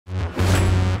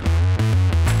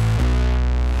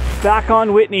Back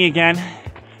on Whitney again,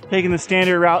 taking the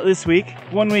standard route this week.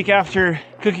 1 week after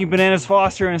cooking bananas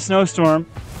Foster in a snowstorm.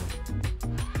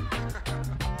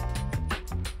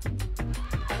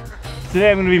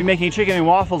 Today I'm going to be making chicken and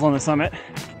waffles on the summit,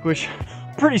 which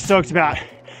I'm pretty stoked about.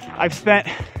 I've spent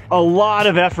a lot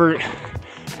of effort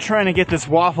trying to get this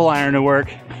waffle iron to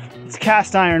work. It's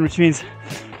cast iron, which means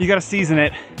you gotta season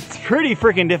it. It's pretty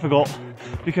freaking difficult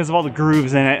because of all the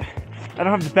grooves in it. I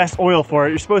don't have the best oil for it.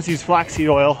 You're supposed to use flaxseed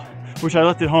oil, which I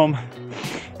left at home,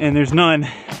 and there's none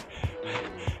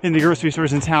in the grocery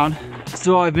stores in town.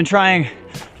 So I've been trying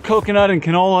coconut and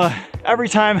canola every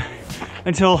time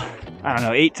until, I don't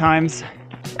know, 8 times.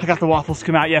 I got the waffles to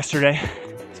come out yesterday,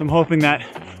 so I'm hoping that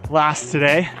lasts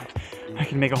today. I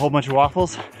can make a whole bunch of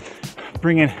waffles,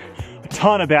 bring in a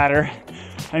ton of batter.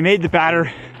 I made the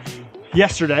batter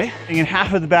yesterday, and in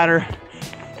half of the batter,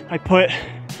 I put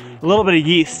a little bit of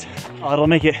yeast. It'll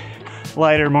make it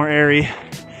lighter, more airy,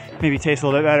 maybe taste a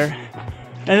little bit better.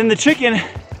 And then the chicken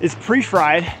is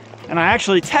pre-fried, and I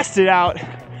actually tested out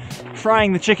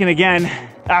frying the chicken again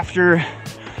after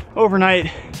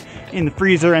overnight in the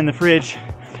freezer and the fridge.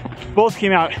 Both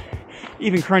came out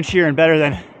even crunchier and better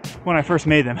than when I first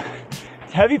made them.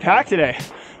 It's heavy pack today.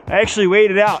 I actually weighed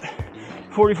it out,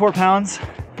 44 pounds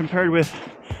compared with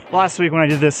last week when I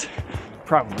did this,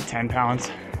 probably 10 pounds.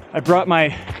 I brought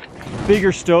my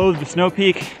bigger stove, the Snow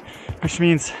Peak, which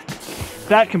means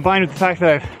that combined with the fact that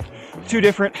I have 2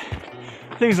 different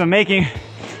things I'm making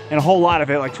and a whole lot of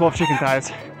it, like 12 chicken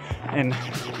thighs and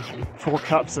 4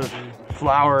 cups of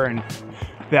flour and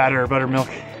batter, buttermilk.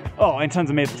 Oh, and tons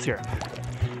of maple syrup.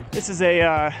 This is a,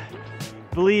 I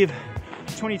believe,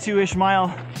 22-ish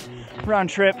mile round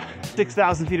trip,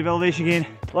 6,000 feet of elevation gain.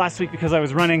 Last week, because I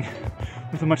was running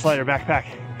with a much lighter backpack,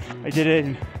 I did it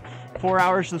in 4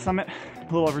 hours to the summit, a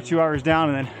little over 2 hours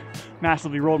down, and then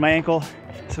massively rolled my ankle.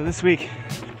 So this week,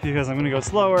 because I'm gonna go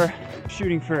slower,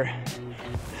 shooting for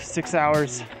 6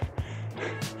 hours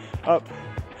up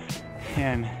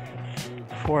and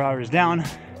 4 hours down.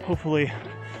 Hopefully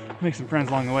make some friends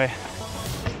along the way.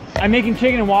 I'm making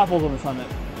chicken and waffles on the summit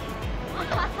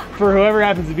for whoever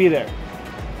happens to be there.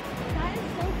 That is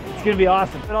so cool. It's gonna be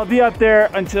awesome. But I'll be up there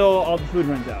until all the food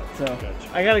runs out. So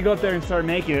I gotta go up there and start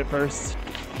making it first.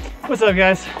 What's up,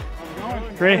 guys?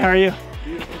 Great, how are you?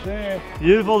 Beautiful day.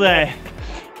 Beautiful day.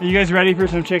 Are you guys ready for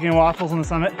some chicken and waffles on the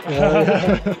summit?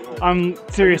 I'm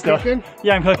serious though. Cooking?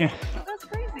 Yeah, I'm cooking. That's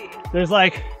crazy. There's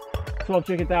like 12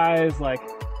 chicken thighs, like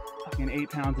fucking 8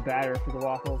 pounds of batter for the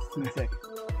waffles. It's gonna be sick.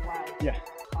 Wow. Yeah.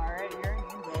 Alright, you're an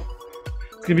angel.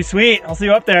 It's gonna be sweet. I'll see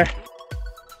you up there.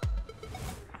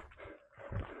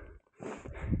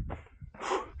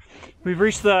 We've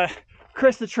reached the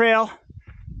Krista Trail.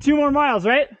 2 more miles,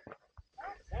 right?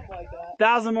 Something like that.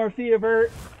 1,000 more feet of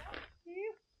vert.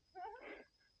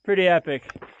 Pretty epic.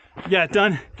 Yeah,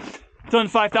 done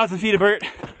 5,000 feet of vert.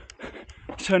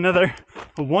 So another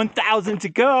 1,000 to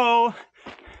go.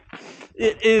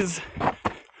 It is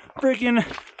freaking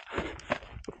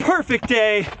perfect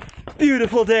day,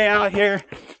 beautiful day out here.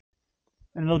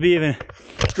 And it'll be even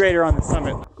greater on the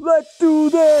summit. Let's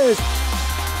do this!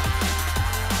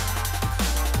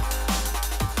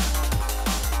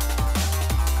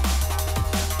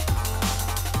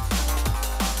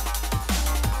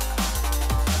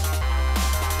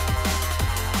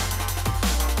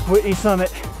 Whitney Summit,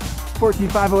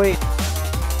 14508.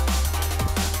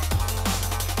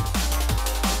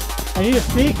 I need a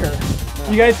speaker.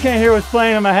 You guys can't hear what's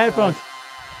playing on my headphones.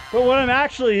 But what I'm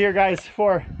actually here, guys,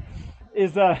 for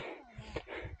is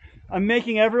I'm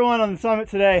making everyone on the summit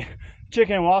today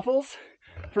chicken and waffles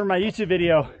for my YouTube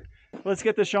video. Let's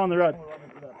get this show on the road.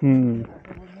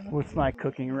 What's my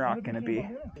cooking rock gonna be?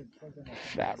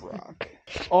 That rock.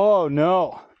 Oh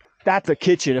no, that's a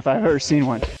kitchen if I've ever seen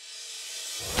one.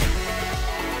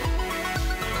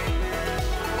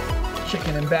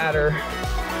 Chicken and batter.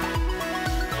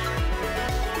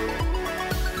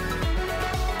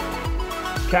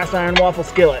 Cast iron waffle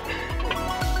skillet.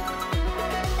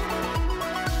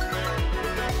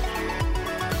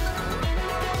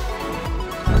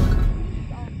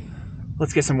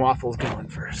 Let's get some waffles going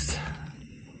first.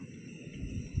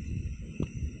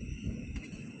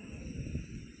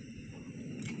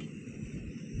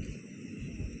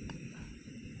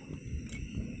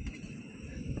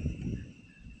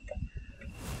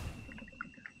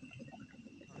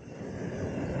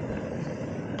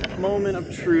 Moment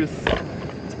of truth.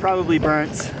 It's probably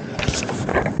burnt.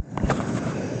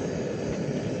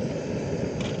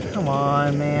 Come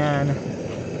on, man.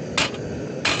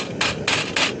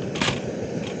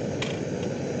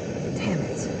 Damn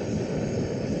it.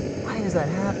 Why does that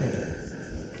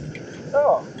happen?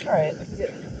 Oh, alright. I can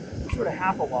get sort of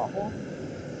half a waffle.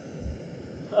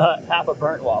 Half a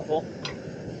burnt waffle.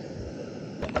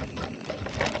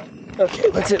 Okay,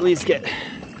 let's at least get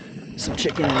some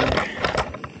chicken in there.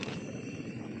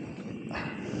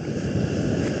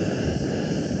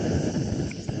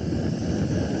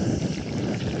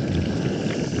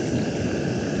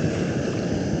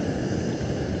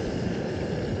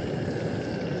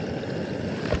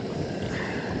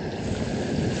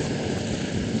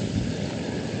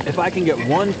 If I can get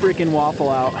one freaking waffle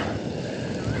out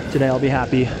today, I'll be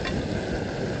happy.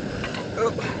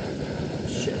 Oh,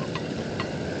 shit.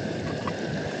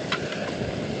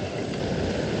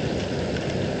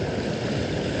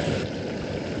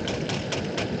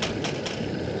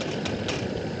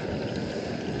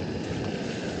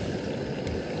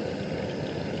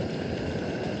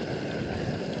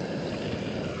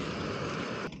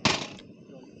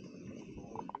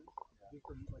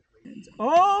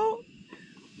 Oh!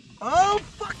 Oh,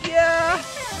 fuck yeah!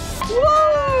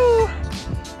 Woo!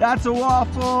 That's a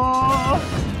waffle!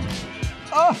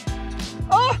 Oh!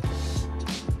 Oh!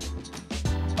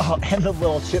 Oh, and the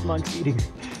little chipmunk's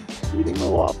eating the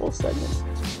waffle segment.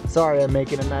 Sorry I'm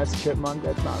making a mess, chipmunk.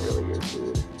 That's not really your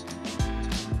food.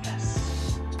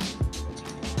 Yes.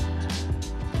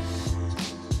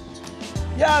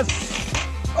 Yes!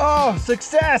 Oh,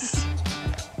 success!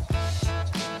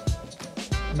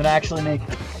 I'm gonna actually make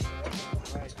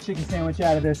chicken sandwich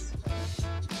out of this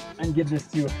and give this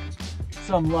to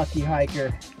some lucky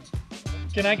hiker.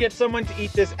 Can I get someone to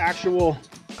eat this actual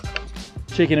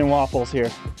chicken and waffles here?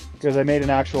 Because I made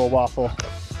an actual waffle.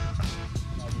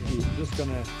 I'm just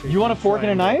gonna You want a fork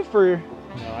and a knife, or?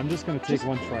 No, I'm just gonna take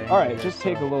one triangle. All right, just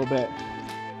take a little bit.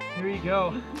 Here you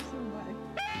go.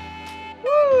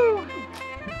 Woo!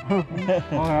 Oh,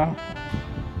 yeah.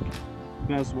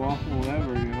 Best waffle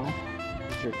ever, you know?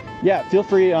 Yeah, feel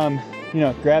free, you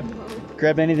know,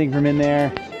 grab anything from in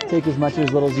there. Take as much or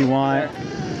as little as you want.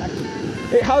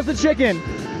 Hey, how's the chicken?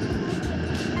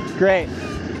 Great.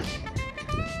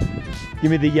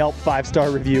 Give me the Yelp 5-star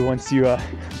review once you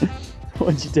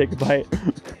once you take a bite.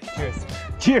 Cheers.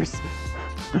 Cheers.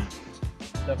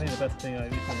 Definitely the best thing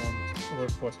I've eaten on over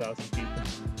 4,000 feet.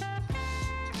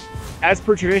 As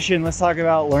per tradition, let's talk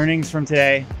about learnings from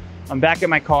today. I'm back at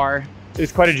my car. It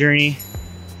was quite a journey.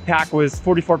 Pack was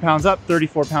 44 pounds up,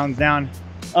 34 pounds down.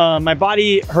 My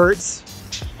body hurts.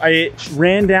 I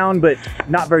ran down, but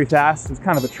not very fast. It was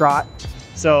kind of a trot.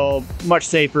 So much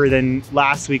safer than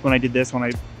last week when I did this, when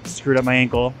I screwed up my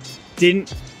ankle.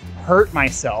 Didn't hurt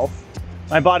myself.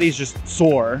 My body's just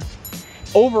sore.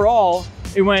 Overall,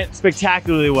 it went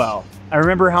spectacularly well. I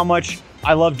remember how much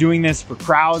I loved doing this for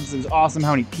crowds. It was awesome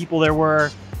how many people there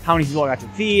were, how many people I got to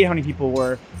feed, how many people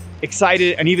were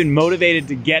excited and even motivated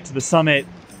to get to the summit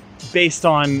based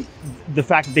on the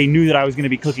fact that they knew that I was going to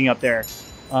be cooking up there.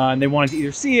 And they wanted to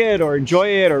either see it or enjoy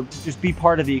it or just be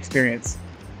part of the experience.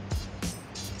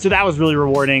 So that was really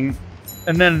rewarding.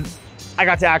 And then I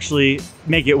got to actually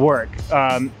make it work.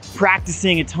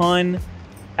 Practicing a ton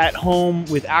at home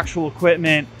with actual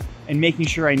equipment and making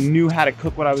sure I knew how to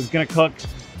cook what I was going to cook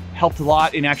helped a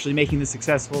lot in actually making this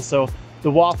successful. So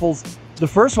the waffles, the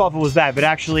first waffle was bad, but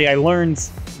actually I learned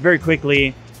very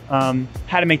quickly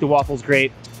how to make the waffles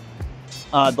great.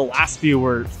 The last few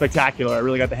were spectacular. I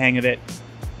really got the hang of it.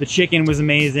 The chicken was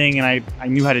amazing and I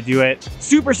knew how to do it.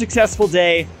 Super successful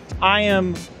day. I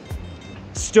am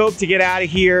stoked to get out of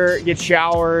here, get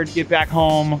showered, get back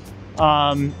home,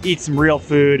 eat some real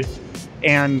food,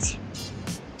 and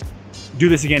do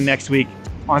this again next week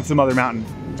on some other mountain.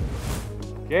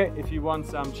 Okay, if you want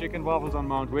some chicken waffles on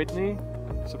Mount Whitney,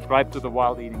 subscribe to the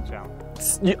Wild Eating channel.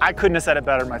 I couldn't have said it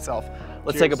better myself.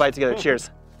 Let's Cheers. take a bite together.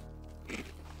 Cheers.